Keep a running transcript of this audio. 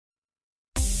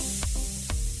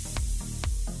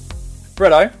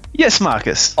Bretto, Yes,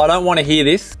 Marcus. I don't want to hear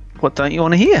this. What don't you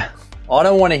want to hear? I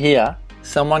don't want to hear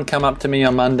someone come up to me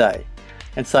on Monday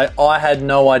and say, I had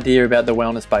no idea about the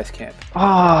Wellness Base Camp. Oh,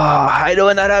 I hate it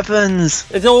when that happens.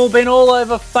 It's all been all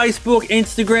over Facebook,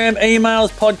 Instagram,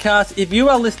 emails, podcasts. If you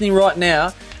are listening right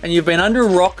now and you've been under a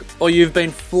rock or you've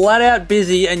been flat out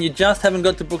busy and you just haven't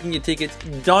got to booking your tickets,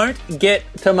 don't get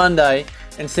to Monday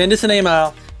and send us an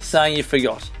email saying you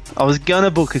forgot. I was going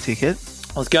to book a ticket.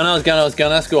 I was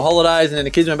gonna school holidays, and then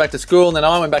the kids went back to school, and then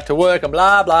I went back to work, and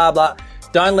blah, blah, blah.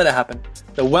 Don't let it happen.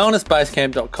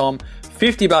 TheWellnessBasecamp.com,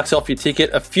 $50 off your ticket,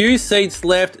 a few seats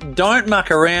left. Don't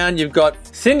muck around. You've got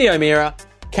Cindy O'Meara,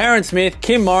 Karen Smith,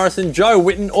 Kim Morrison, Joe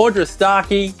Witten, Audra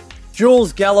Starkey,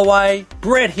 Jules Galloway,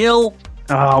 Brett Hill.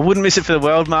 Oh, I wouldn't miss it for the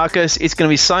world, Marcus. It's going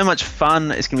to be so much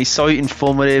fun. It's going to be so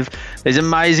informative. There's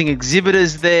amazing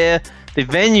exhibitors there. The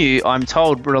venue, I'm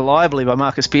told reliably by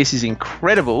Marcus Pearce, is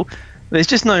incredible. There's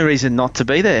just no reason not to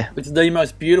be there. It's the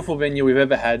most beautiful venue we've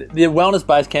ever had. The Wellness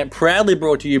Base Camp, proudly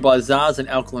brought to you by Zars and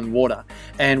Alkaline Water.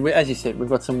 And as you said, we've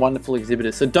got some wonderful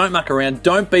exhibitors. So don't muck around.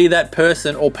 Don't be that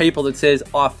person or people that says,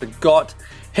 I forgot.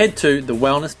 Head to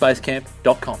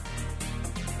thewellnessbasecamp.com.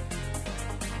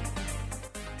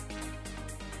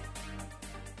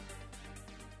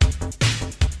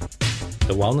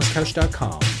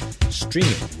 TheWellnessCouch.com, streaming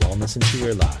wellness into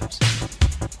your lives.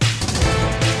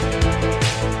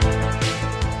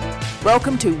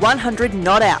 Welcome to 100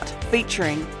 Not Out,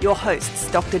 featuring your hosts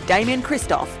Dr. Damien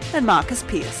Christoph and Marcus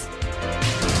Pearce.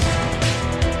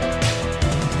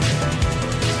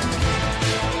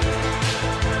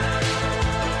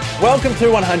 Welcome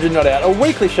to 100 Not Out, a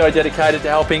weekly show dedicated to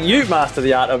helping you master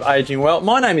the art of aging well.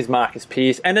 My name is Marcus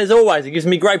Pearce, and as always, it gives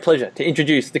me great pleasure to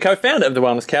introduce the co-founder of The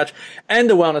Wellness Couch and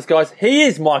The Wellness Guys. He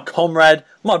is my comrade,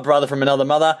 my brother from another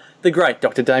mother, the great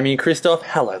Dr. Damien Christoph.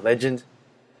 Hello, legend.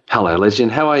 Hello,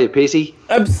 legend. How are you, Pearcey?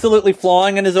 Absolutely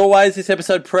flying, and as always, this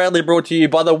episode proudly brought to you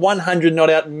by the 100 Not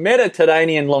Out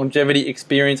Mediterranean longevity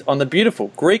experience on the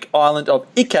beautiful Greek island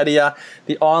of Ikaria,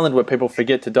 the island where people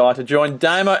forget to die, to join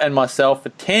Damo and myself for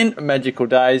 10 magical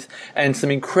days, and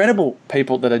some incredible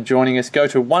people that are joining us. Go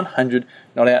to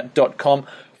 100notout.com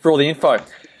for all the info.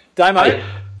 Damo,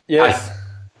 yes.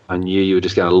 I knew you were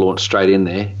just going to launch straight in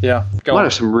there. Yeah, go I might on.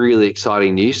 have some really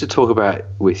exciting news to talk about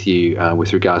with you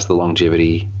with regards to the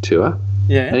longevity tour.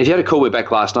 Yeah. And if you had called me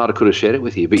back last night, I could have shared it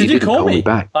with you, but Did you you didn't call me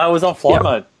back. I was on flight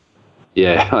mode.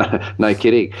 Yeah, no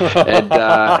kidding. And,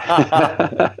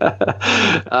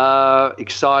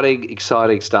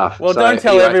 exciting stuff. Well, So, don't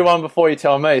tell anyway, everyone before you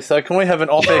tell me. So can we have an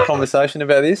off-air conversation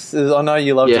about this? As I know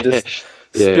you love to just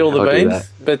spill the I'll do beans. that.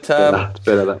 But It's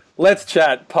better that. let's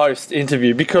chat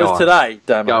post-interview, because Go on. today,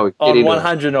 Damo, Go, get on into it.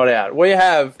 100 Not Out, we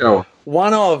have Go on.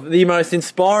 one of the most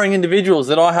inspiring individuals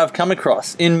that I have come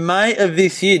across. In May of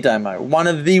this year, Damo, one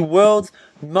of the world's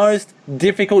most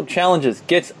difficult challenges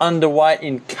gets underway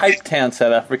in Cape Town,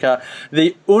 South Africa.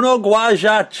 The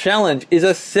Unogwaja Challenge is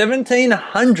a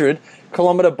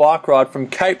 1,700-kilometre bike ride from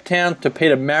Cape Town to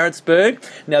Pietermaritzburg.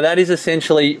 Now, that is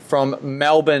essentially from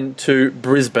Melbourne to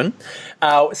Brisbane.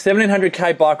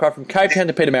 1,700k bike ride from Cape Town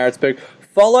to Pietermaritzburg,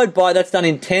 followed by, that's done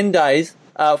in 10 days,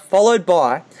 followed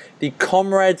by the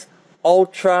Comrades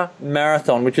Ultra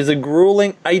Marathon, which is a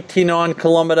grueling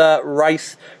 89-kilometre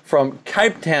race from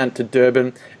Cape Town to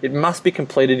Durban. It must be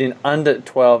completed in under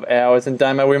 12 hours. And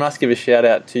Damo, we must give a shout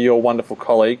out to your wonderful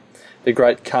colleague, the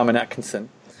great Carmen Atkinson.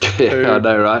 Yeah, I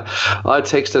know, right? I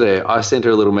texted her. I sent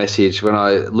her a little message when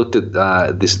I looked at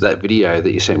that video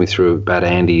that you sent me through about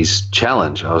Andy's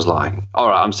challenge. I was like, all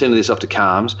right, I'm sending this off to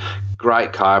Carms.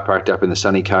 Great chiropractor up in the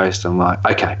sunny coast. I'm like,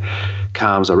 okay,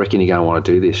 Carms, I reckon you're going to want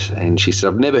to do this. And she said,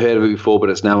 I've never heard of it before,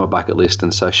 but it's now on my bucket list.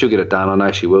 And so she'll get it done. I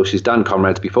know she will. She's done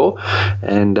Comrades before,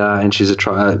 and she's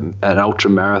an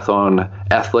ultra marathon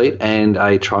athlete and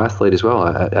a triathlete as well,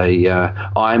 a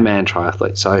Ironman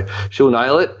triathlete. So she'll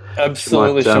nail it.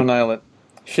 Absolutely, she'll nail it.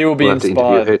 She will be We'll have to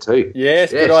inspired. interview her too.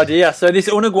 Yes, good idea. So this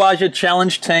Unogwaja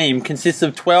Challenge team consists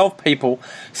of 12 people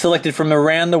selected from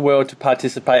around the world to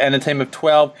participate, and a team of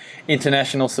 12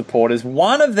 international supporters.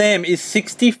 One of them is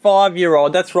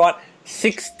 65-year-old, that's right,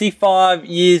 65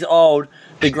 years old,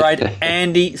 the great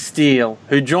Andy Steele,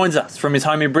 who joins us from his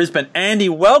home in Brisbane. Andy,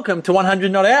 welcome to 100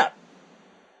 Not Out.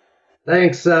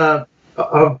 Thanks.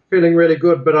 I'm feeling really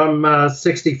good, but I'm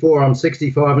 64. I'm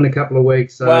 65 in a couple of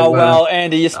weeks. So, Well,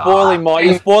 Andy, you're spoiling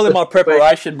my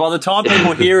preparation. By the time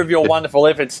people hear of your wonderful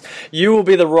efforts, you will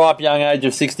be the ripe young age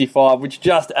of 65, which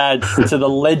just adds to the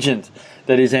legend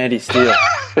that is Andy Steele.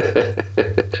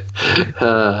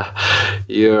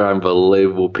 You're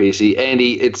unbelievable, Piercy.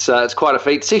 Andy, it's quite a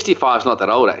feat. 65 is not that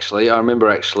old, actually. I remember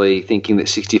actually thinking that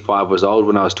 65 was old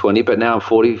when I was 20, but now I'm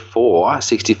 44.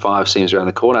 65 seems around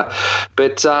the corner.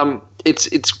 But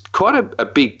it's quite a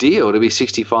big deal to be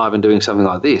 65 and doing something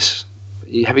like this.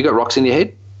 Have you got rocks in your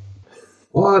head?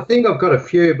 Well, I think I've got a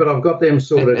few, but I've got them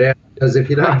sorted out, because if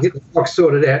you don't get the rocks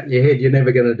sorted out in your head, you're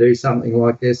never going to do something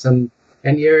like this. And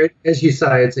yeah, as you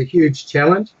say, it's a huge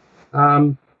challenge.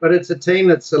 But it's a team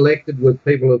that's selected with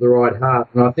people of the right heart.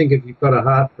 And I think if you've got a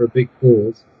heart for a big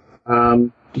cause,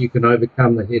 you can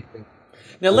overcome the head thing.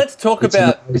 Now let's talk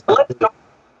about...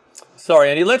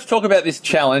 Sorry, Andy, let's talk about this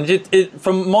challenge.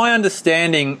 From my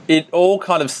understanding, it all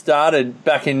kind of started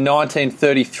back in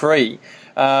 1933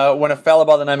 when a fella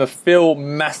by the name of Phil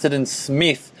Masterton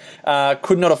Smith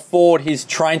could not afford his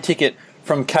train ticket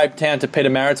from Cape Town to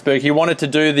Pietermaritzburg. He wanted to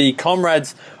do the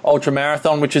Comrades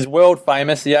Ultramarathon, which is world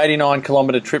famous, the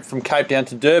 89-kilometre trip from Cape Town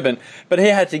to Durban. But he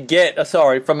had to get,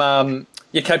 from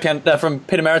Cape Town, from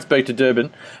Pietermaritzburg to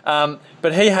Durban.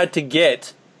 But he had to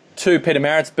get to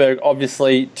Pietermaritzburg,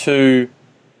 obviously, to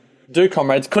do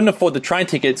Comrades. Couldn't afford the train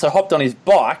ticket, so hopped on his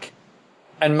bike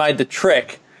and made the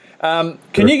trek. Can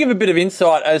you give a bit of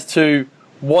insight as to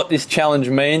what this challenge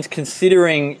means,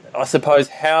 considering, I suppose,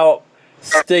 how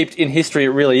steeped in history it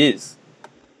really is?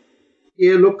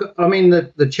 Yeah, look, I mean,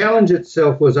 the challenge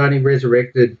itself was only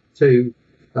resurrected to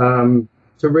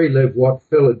relive what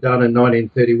Phil had done in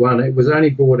 1931. It was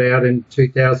only brought out in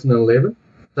 2011.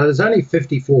 So there's only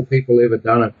 54 people ever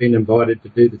done it, been invited to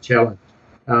do the challenge.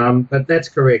 But that's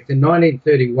correct. In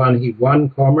 1931, he won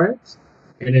Comrades,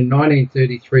 and in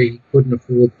 1933, he couldn't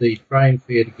afford the train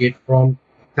fare to get from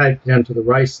Cape Town to the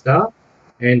race start,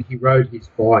 and he rode his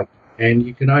bike. And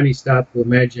you can only start to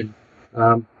imagine,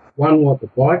 one, what the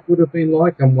bike would have been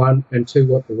like, and two,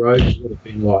 what the roads would have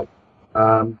been like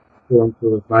for him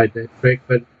to have made that trek.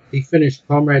 But he finished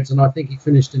Comrades, and I think he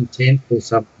finished in 10th or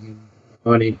something in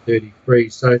 1933.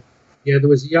 So, yeah, there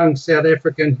was a young South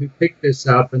African who picked this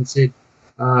up and said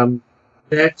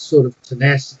that sort of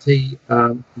tenacity,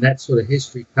 that sort of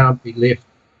history can't be left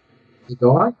to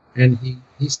die. And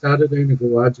he started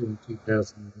Unagawaja in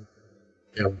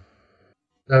 2011.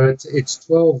 So it's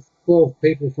 12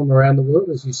 people from around the world,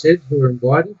 as you said, who are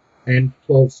invited, and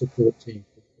 12 support teams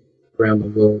around the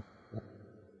world.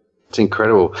 It's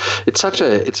incredible.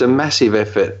 It's a massive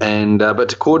effort, and but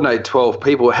to coordinate 12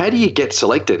 people, how do you get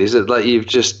selected? Is it like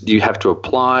you have to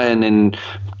apply and then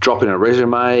drop in a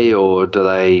resume, or do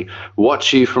they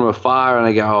watch you from afar and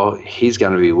they go, oh, he's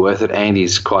going to be worth it,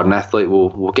 Andy's quite an athlete,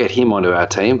 we'll get him onto our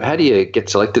team? How do you get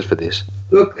selected for this?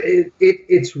 Look,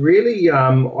 it's really,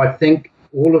 I think,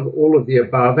 all of the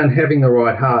above, and having the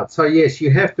right heart. So yes,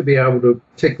 you have to be able to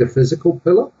tick the physical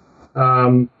pillar.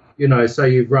 So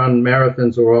you've run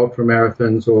marathons or ultra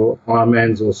marathons or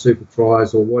Ironmans or super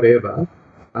tries or whatever.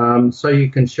 So you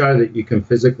can show that you can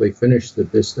physically finish the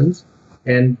distance.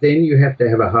 And then you have to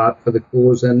have a heart for the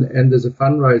cause, and there's a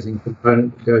fundraising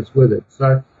component that goes with it.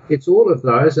 So it's all of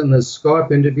those, and there's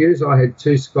Skype interviews. I had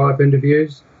 2 Skype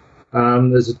interviews.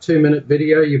 There's a 2-minute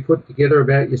video you put together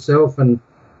about yourself and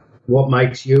what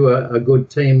makes you a good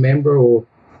team member or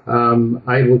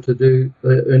able to do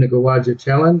the Unagawaja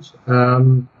challenge.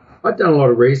 I'd done a lot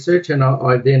of research, and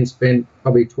I then spent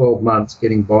probably 12 months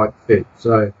getting bike fit.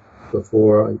 So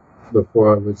before I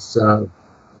was, I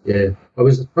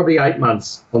was probably 8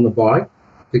 months on the bike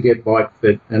to get bike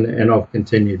fit, and I've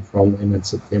continued from then in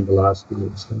September last year.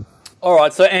 So. All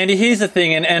right, so Andy, here's the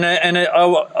thing, and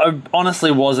I honestly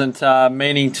wasn't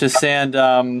meaning to sound,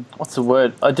 what's the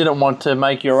word? I didn't want to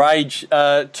make your age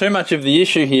too much of the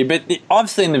issue here, but I've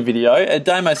seen the video,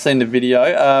 Damo's seen the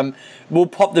video, we'll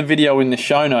pop the video in the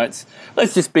show notes.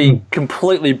 Let's just be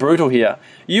completely brutal here.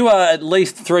 You are at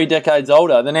least 3 decades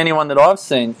older than anyone that I've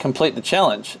seen complete the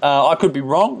challenge. I could be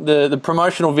wrong. The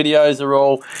promotional videos are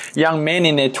all young men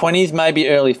in their 20s, maybe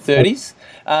early 30s.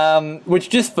 Which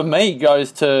just for me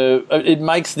goes to, it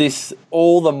makes this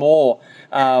all the more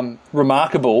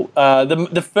remarkable.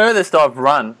 The furthest I've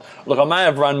run, look, I may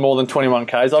have run more than 21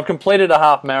 Ks. I've completed a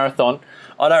half marathon.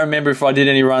 I don't remember if I did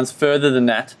any runs further than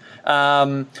that.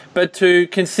 But to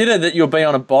consider that you'll be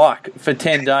on a bike for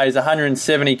 10 days,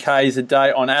 170 Ks a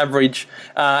day on average,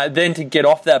 then to get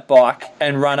off that bike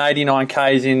and run 89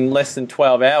 Ks in less than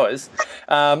 12 hours.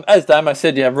 As Damo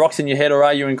said, do you have rocks in your head, or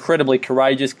are you incredibly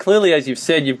courageous? Clearly, as you've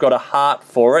said, you've got a heart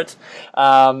for it,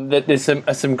 that there's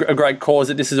a great cause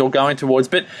that this is all going towards.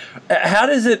 But how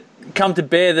does it come to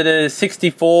bear that a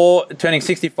turning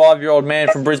 65-year-old man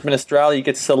from Brisbane, Australia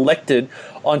gets selected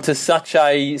onto such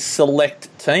a select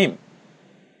team?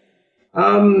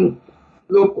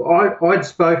 Look, I'd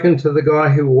spoken to the guy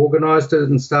who organised it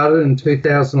and started in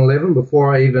 2011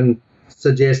 before I even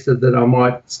suggested that I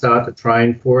might start to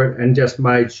train for it, and just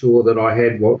made sure that I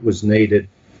had what was needed.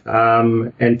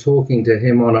 And talking to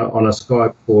him on a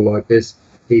Skype call like this,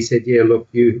 he said, "Yeah, look,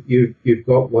 you've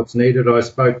got what's needed." I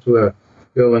spoke to a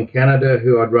girl in Canada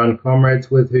who I'd run Comrades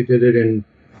with, who did it in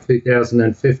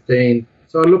 2015.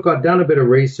 So look, I'd done a bit of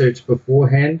research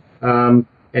beforehand.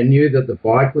 And knew that the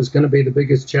bike was going to be the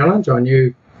biggest challenge. I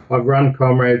knew I've run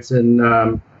Comrades in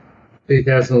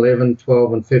 2011,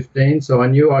 12 and 15, so I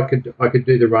knew I could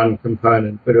do the run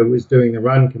component, but it was doing the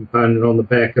run component on the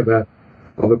back of a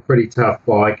pretty tough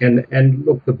bike. And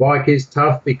look, the bike is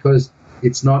tough because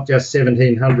it's not just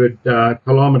 1,700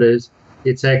 kilometres,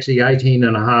 it's actually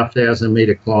 18,500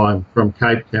 metre climb from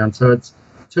Cape Town, so it's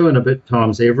 2 and a bit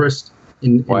times Everest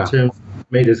in terms of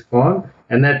metres climb,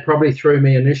 and that probably threw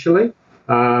me initially.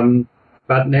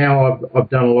 But now I've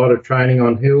done a lot of training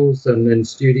on hills and in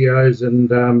studios, and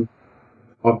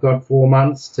I've got 4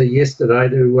 months to yesterday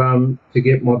to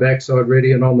get my backside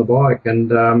ready and on the bike,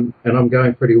 and I'm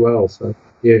going pretty well. So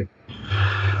yeah.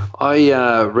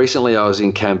 Recently I was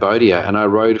in Cambodia and I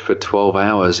rode for 12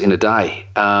 hours in a day.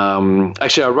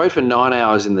 Actually, I rode for 9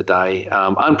 hours in the day,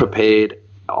 unprepared.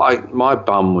 My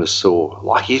bum was sore.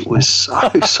 Like, it was so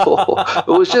sore. It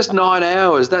was just 9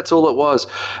 hours. That's all it was.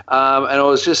 And I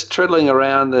was just treadling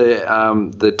around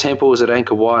the temples at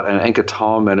Angkor Wat and Angkor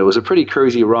Thom, and it was a pretty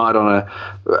cruisy ride on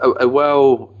a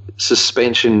well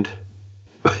suspensioned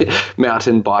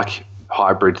mountain bike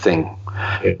hybrid thing.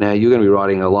 Yeah. Now you're going to be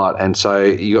riding a lot, and so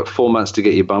you got 4 months to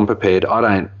get your bum prepared. I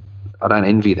don't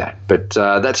envy that, but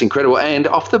that's incredible. And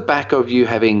off the back of you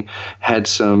having had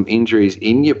some injuries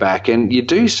in your back, and you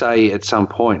do say at some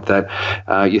point that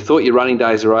you thought your running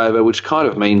days are over, which kind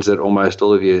of means that almost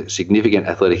all of your significant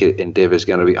athletic endeavour is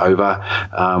going to be over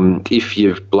if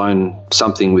you've blown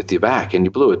something with your back, and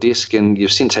you blew a disc and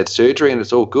you've since had surgery and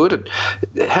it's all good.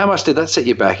 How much did that set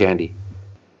you back, Andy?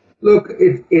 Look,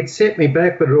 it set me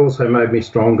back, but it also made me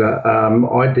stronger.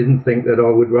 I didn't think that I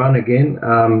would run again.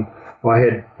 I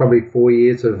had probably 4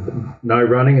 years of no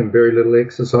running and very little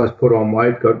exercise, put on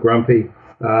weight, got grumpy,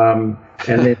 and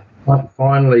then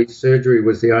finally surgery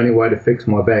was the only way to fix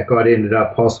my back. I'd ended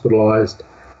up hospitalised,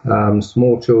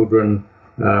 small children,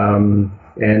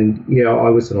 and yeah, I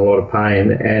was in a lot of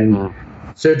pain, and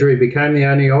surgery became the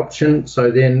only option. So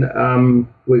then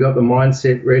we got the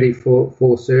mindset ready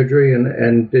for surgery,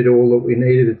 and did all that we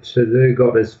needed to do,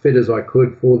 got as fit as I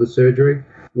could for the surgery,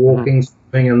 walking,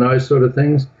 swimming and those sort of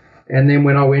things. And then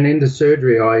when I went into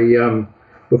surgery,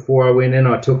 before I went in,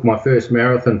 I took my first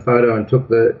marathon photo and took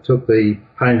the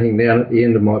painting down at the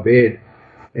end of my bed,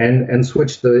 and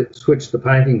switched the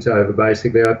paintings over.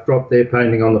 Basically, I dropped their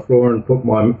painting on the floor and put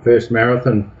my first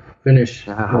marathon finish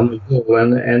on the wall.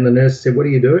 And the nurse said, "What are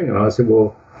you doing?" And I said,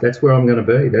 "Well, that's where I'm going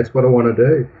to be. That's what I want to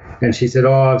do." And she said,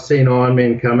 "Oh, I've seen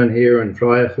Ironmen come in here and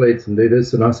triathletes and do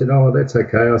this." And I said, "Oh, that's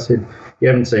okay." I said, "You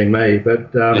haven't seen me." But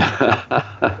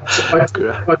I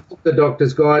took the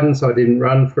doctor's guidance. I didn't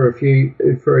run for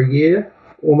a year,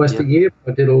 almost a year.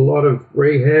 I did a lot of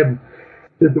rehab,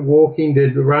 did the walking,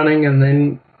 did the running, and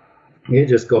then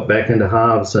just got back into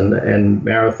halves and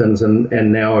marathons.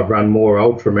 And now I've run more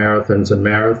ultra marathons and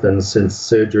marathons since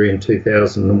surgery in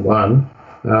 2001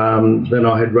 than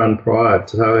I had run prior.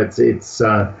 So it's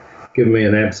given me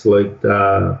an absolute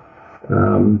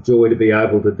joy to be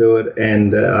able to do it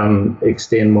and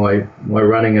extend my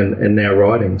running and now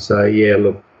riding. So yeah,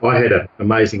 look, I had an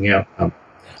amazing outcome.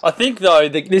 I think though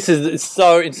that this is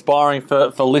so inspiring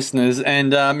for listeners,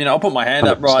 and I'll put my hand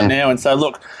up right now and say,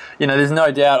 look, there's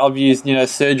no doubt I've used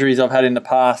surgeries I've had in the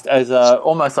past as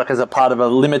almost like as a part of a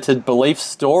limited belief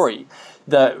story.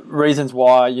 The reasons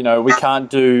why we can't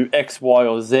do X, Y,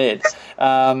 or Z.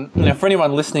 For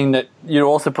anyone listening, that you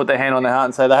also put their hand on their heart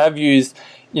and say they have used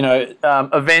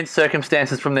events,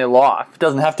 circumstances from their life. It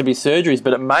doesn't have to be surgeries,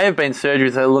 but it may have been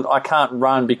surgeries. Say, look, I can't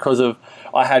run because of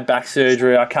I had back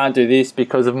surgery. I can't do this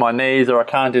because of my knees, or I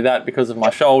can't do that because of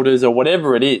my shoulders, or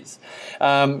whatever it is.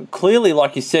 Clearly,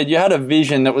 like you said, you had a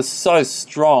vision that was so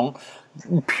strong,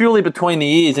 purely between the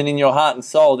ears and in your heart and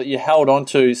soul, that you held on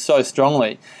to so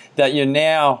strongly that you're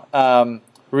now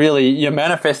you're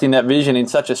manifesting that vision in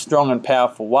such a strong and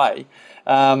powerful way.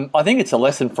 I think it's a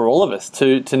lesson for all of us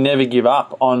to never give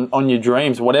up on your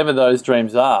dreams, whatever those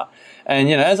dreams are. And,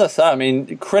 as I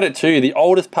say, credit to you, the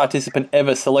oldest participant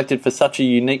ever selected for such a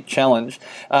unique challenge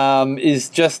is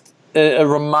just a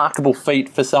remarkable feat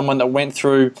for someone that went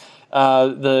through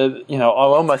I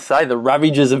almost say the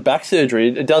ravages of back surgery.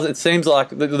 It seems like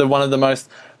the one of the most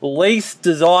least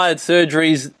desired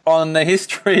surgeries on the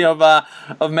history of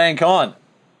mankind.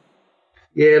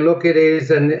 Yeah, look, it is,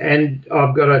 and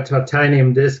I've got a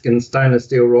titanium disc and stainless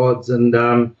steel rods, and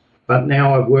but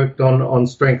now I've worked on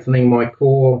strengthening my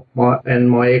core,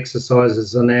 my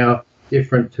exercises are now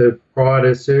different to prior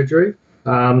to surgery.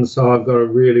 So I've got a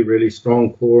really, really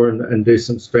strong core and do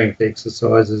some strength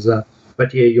exercises.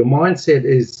 But yeah, your mindset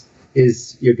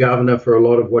is your governor for a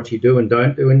lot of what you do and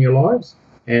don't do in your lives.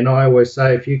 And I always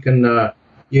say, if you can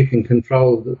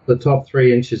control the top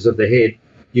 3 inches of the head,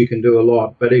 you can do a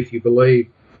lot. But if you believe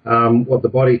what the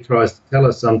body tries to tell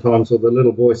us sometimes, or the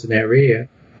little voice in our ear,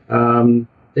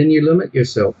 then you limit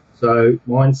yourself. So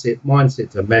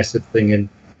mindset's a massive thing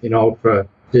in ultra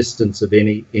distance of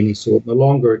any sort. And the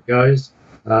longer it goes,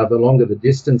 the longer the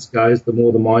distance goes, the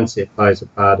more the mindset plays a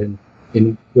part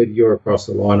in whether you're across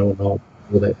the line or not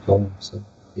for that time. So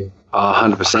yeah.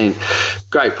 100%.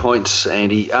 Great points,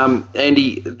 Andy.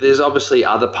 Andy, there's obviously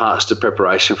other parts to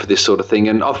preparation for this sort of thing,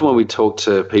 and often when we talk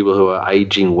to people who are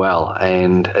aging well,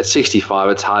 and at 65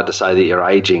 it's hard to say that you're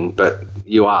aging, but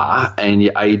you are, and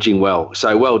you're aging well.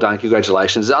 So well done,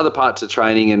 congratulations. There's other parts of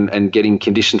training and getting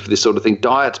conditioned for this sort of thing.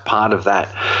 Diet's part of that.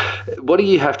 What do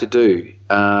you have to do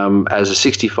as a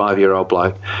 65-year-old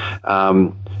bloke?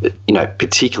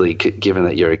 Particularly given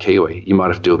that you're a Kiwi, you might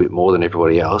have to do a bit more than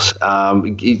everybody else.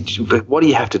 What do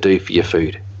you have to do for your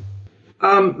food?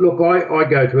 Look, I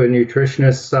go to a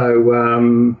nutritionist, so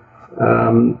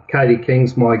Katie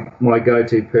King's my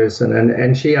go-to person,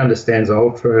 and she understands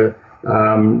ultra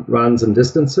runs and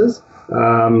distances.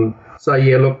 So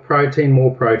yeah, look,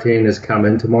 more protein has come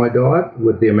into my diet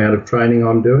with the amount of training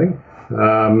I'm doing.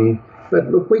 But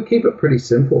look, we keep it pretty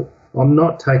simple. I'm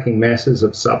not taking masses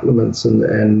of supplements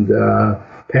and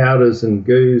powders and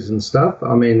goos and stuff.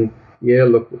 I mean, yeah,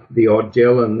 look, the odd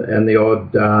gel and the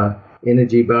odd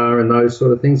energy bar and those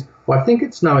sort of things. I think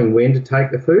it's knowing when to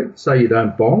take the food so you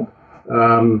don't bonk,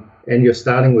 and you're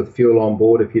starting with fuel on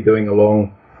board if you're doing a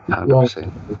long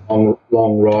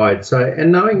ride. So,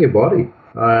 and knowing your body,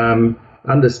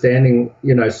 understanding,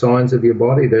 signs of your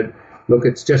body that, look,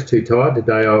 it's just too tired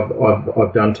today.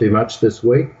 I've done too much this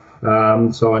week.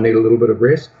 So I need a little bit of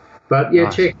rest. But yeah,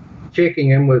 nice.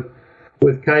 Checking in with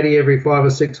Katie every 5 or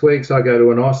 6 weeks. I go to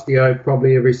an osteo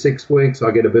probably every 6 weeks. I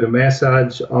get a bit of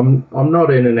massage. I'm not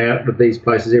in and out of these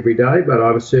places every day, but I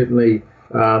was certainly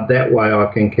that way I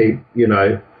can keep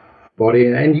body.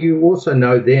 And you also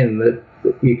know then that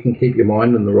you can keep your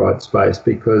mind in the right space,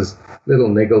 because little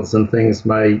niggles and things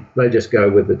they just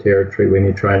go with the territory when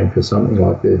you're training for something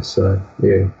like this. So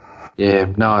yeah. Yeah,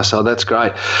 nice. So that's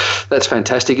great. That's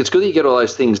fantastic. It's good that you get all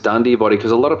those things done to your body,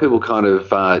 because a lot of people kind of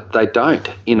they don't.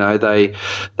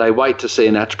 They wait to see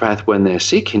a naturopath when they're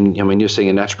sick. And I mean, you're seeing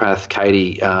a naturopath,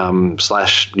 Katie /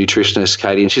 nutritionist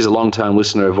Katie, and she's a long-term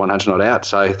listener of 100 Not Out.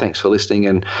 So thanks for listening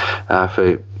and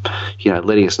for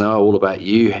letting us know all about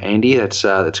you, Andy. That's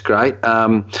great.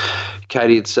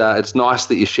 Katie, it's nice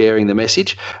that you're sharing the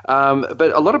message.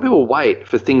 But a lot of people wait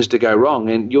for things to go wrong,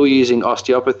 and you're using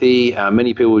osteopathy.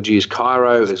 Many people would use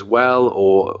chiro as well,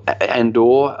 or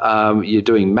you're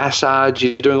doing massage.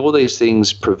 You're doing all these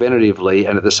things preventatively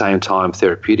and at the same time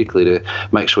therapeutically to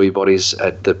make sure your body's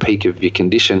at the peak of your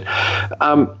condition.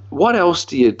 What else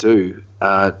do you do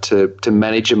to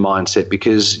manage your mindset?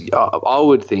 Because I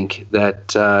would think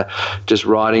that just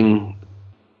riding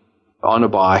on a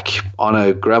bike, on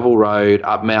a gravel road,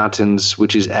 up mountains,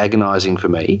 which is agonizing for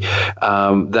me,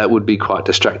 that would be quite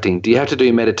distracting. Do you have to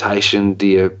do meditation? Do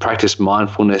you practice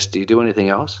mindfulness? Do you do anything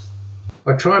else?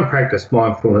 I try and practice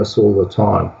mindfulness all the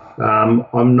time.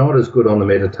 I'm not as good on the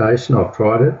meditation. I've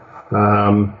tried it,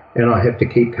 and I have to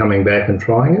keep coming back and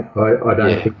trying it. I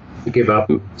don't think you give up.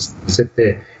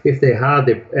 If they're hard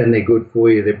and they're good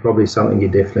for you, they're probably something you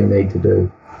definitely need to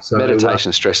do. So,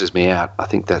 meditation stresses me out. I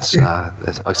think that's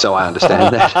so I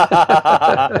understand that.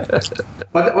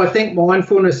 I think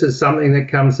mindfulness is something that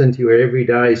comes into you every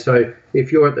day. So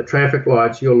if you're at the traffic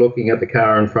lights, you're looking at the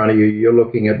car in front of you, you're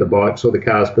looking at the bikes or the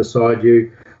cars beside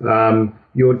you.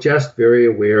 You're just very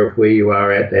aware of where you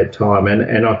are at that time.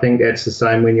 And I think that's the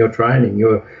same when you're training.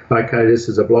 You're, okay, this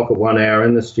is a block of 1 hour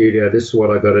in the studio. This is what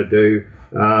I got to do.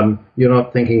 You're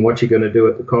not thinking what you're going to do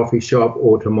at the coffee shop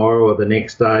or tomorrow or the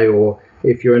next day, or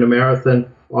if you're in a marathon,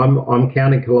 I'm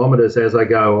counting kilometres as I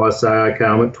go. I say, okay,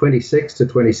 I'm at 26 to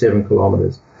 27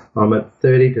 kilometres. I'm at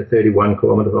 30 to 31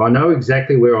 kilometres. I know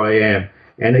exactly where I am,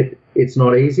 and it's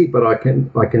not easy, but I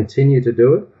continue to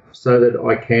do it so that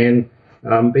I can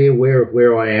be aware of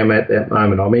where I am at that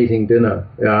moment. I'm eating dinner,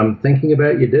 thinking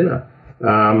about your dinner.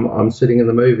 I'm sitting in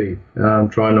the movie,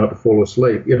 trying not to fall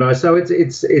asleep. So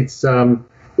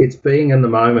it's being in the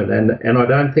moment, and I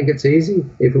don't think it's easy.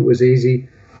 If it was easy,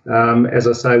 as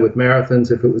I say, with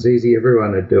marathons, if it was easy,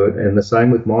 everyone would do it. And the same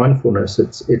with mindfulness.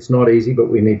 It's not easy, but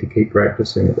we need to keep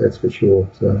practicing it, that's for sure.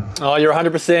 So. Oh, you're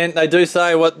 100%. They do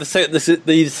say what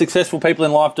the successful people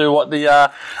in life do, what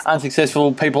the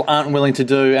unsuccessful people aren't willing to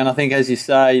do. And I think, as you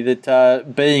say,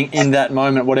 that being in that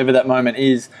moment, whatever that moment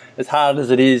is, as hard as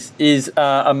it is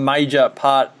a major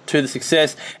part to the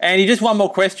success. Andy, just one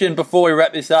more question before we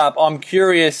wrap this up. I'm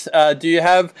curious, do you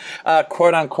have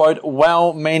quote-unquote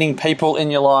well-meaning people in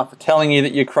your life telling you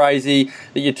that you're crazy,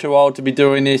 that you're too old to be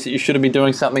doing this, that you shouldn't be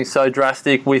doing something so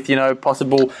drastic with,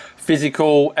 possible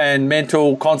physical and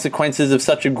mental consequences of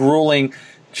such a grueling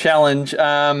challenge?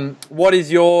 What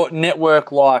is your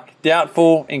network like?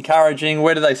 Doubtful, encouraging?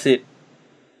 Where do they sit?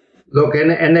 Look,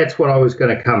 and that's what I was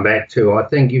going to come back to. I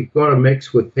think you've got to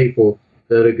mix with people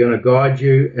that are going to guide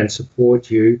you and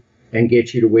support you and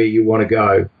get you to where you want to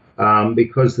go.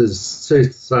 Because there's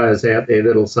soothsayers out there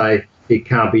that'll say it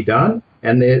can't be done,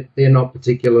 and they're not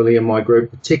particularly in my group,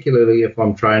 particularly if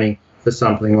I'm training for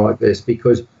something like this,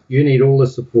 because you need all the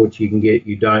support you can get.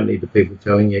 You don't need the people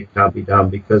telling you it can't be done,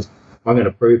 because I'm going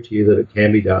to prove to you that it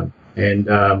can be done. And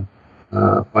I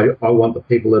want the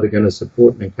people that are going to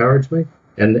support and encourage me.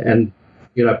 And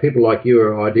people like you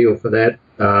are ideal for that.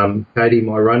 Katie,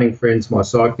 my running friends, my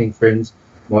cycling friends,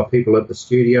 my people at the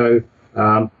studio.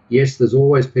 Yes, there's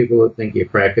always people that think you're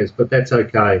crackers, but that's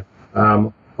okay.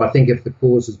 I think if the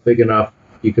cause is big enough,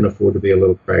 you can afford to be a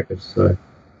little crackers. So.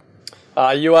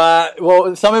 You are,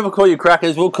 well, some people call you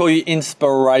crackers, we'll call you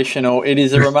inspirational. It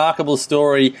is a remarkable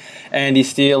story, Andy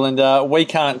Steele, and we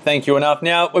can't thank you enough.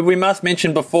 Now, we must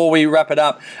mention before we wrap it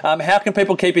up, how can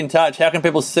people keep in touch? How can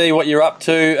people see what you're up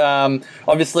to?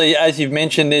 Obviously, as you've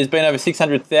mentioned, there's been over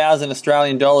 600,000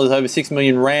 Australian dollars, over 6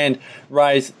 million rand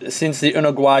raised since the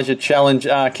Unagwaja Challenge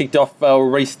kicked off or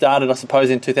restarted, I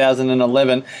suppose, in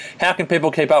 2011. How can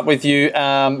people keep up with you,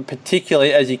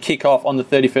 particularly as you kick off on the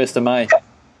 31st of May?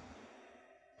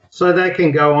 So they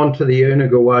can go onto the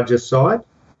Unagwaja site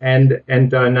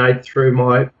and donate through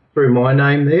my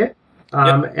name there.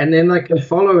 Yep. And then they can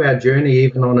follow our journey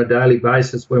even on a daily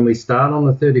basis when we start on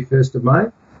the 31st of May.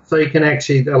 So you can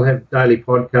they'll have daily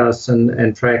podcasts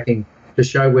and tracking to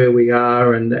show where we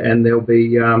are, and there'll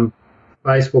be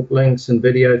Facebook links and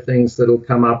video things that'll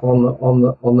come up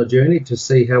on the journey to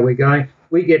see how we're going.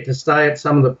 We get to stay at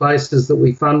some of the places that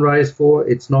we fundraise for.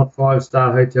 It's not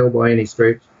 5-star hotel by any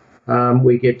stretch.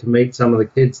 We get to meet some of the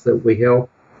kids that we help.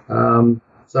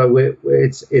 So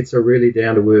it's a really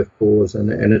down-to-earth cause,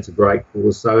 and it's a great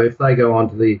cause. So if they go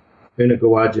onto the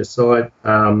Unagwaja site,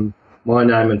 my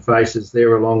name and face is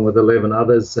there along with 11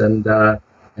 others, and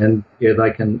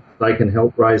they can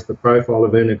help raise the profile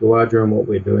of Unagwaja and what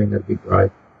we're doing. That'd be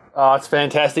great. Oh, it's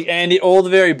fantastic. Andy, all the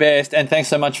very best, and thanks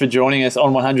so much for joining us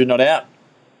on 100 Not Out.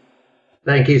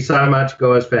 Thank you so much,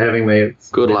 guys, for having me.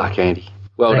 Good luck, Andy.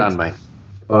 Well Thanks. done, mate.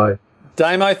 Bye.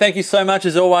 Damo, thank you so much,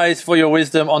 as always, for your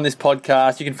wisdom on this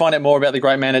podcast. You can find out more about the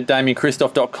great man at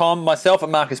DamienChristoff.com, myself at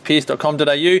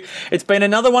MarcusPearce.com.au. It's been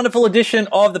another wonderful edition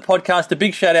of the podcast. A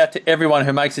big shout out to everyone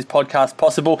who makes this podcast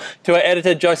possible, to our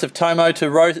editor, Joseph Tomo, to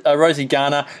Rosie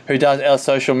Garner, who does our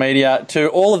social media, to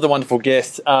all of the wonderful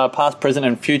guests, past, present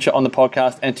and future on the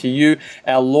podcast, and to you,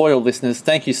 our loyal listeners.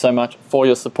 Thank you so much for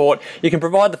your support. You can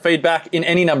provide the feedback in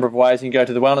any number of ways. You can go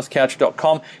to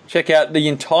thewellnesscouch.com, check out the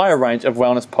entire range of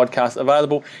wellness podcasts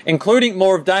available, including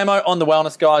more of Damo on The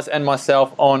Wellness Guys and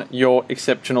myself on Your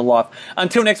Exceptional Life.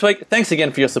 Until next week, thanks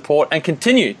again for your support, and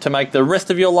continue to make the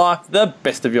rest of your life the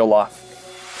best of your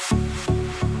life.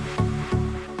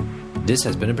 This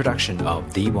has been a production of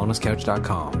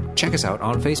TheWellnessCouch.com. Check us out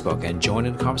on Facebook and join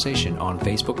in the conversation on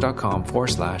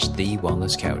Facebook.com/The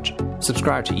Wellness Couch.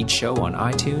 Subscribe to each show on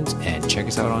iTunes and check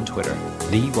us out on Twitter.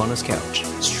 The Wellness Couch,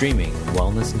 streaming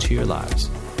wellness into your lives.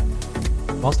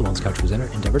 Whilst the Wellness Couch presenter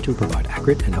endeavor to provide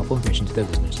accurate and helpful information to their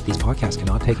listeners, these podcasts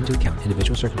cannot take into account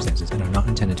individual circumstances and are not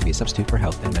intended to be a substitute for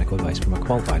health and medical advice from a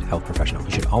qualified health professional. You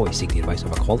should always seek the advice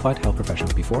of a qualified health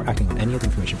professional before acting on any of the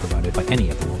information provided by any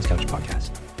of the Wellness Couch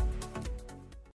podcasts.